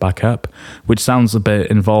synchronize it back up, which sounds a bit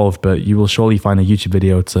involved, but you will surely find a YouTube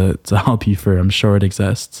video to help you through. I'm sure it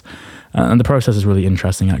exists. And the process is really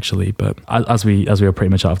interesting, actually. But as we are pretty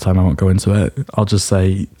much out of time, I won't go into it. I'll just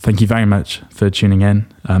say thank you very much for tuning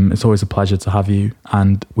in. It's always a pleasure to have you,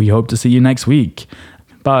 and we hope to see you next week.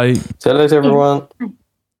 Bye. See you later, everyone.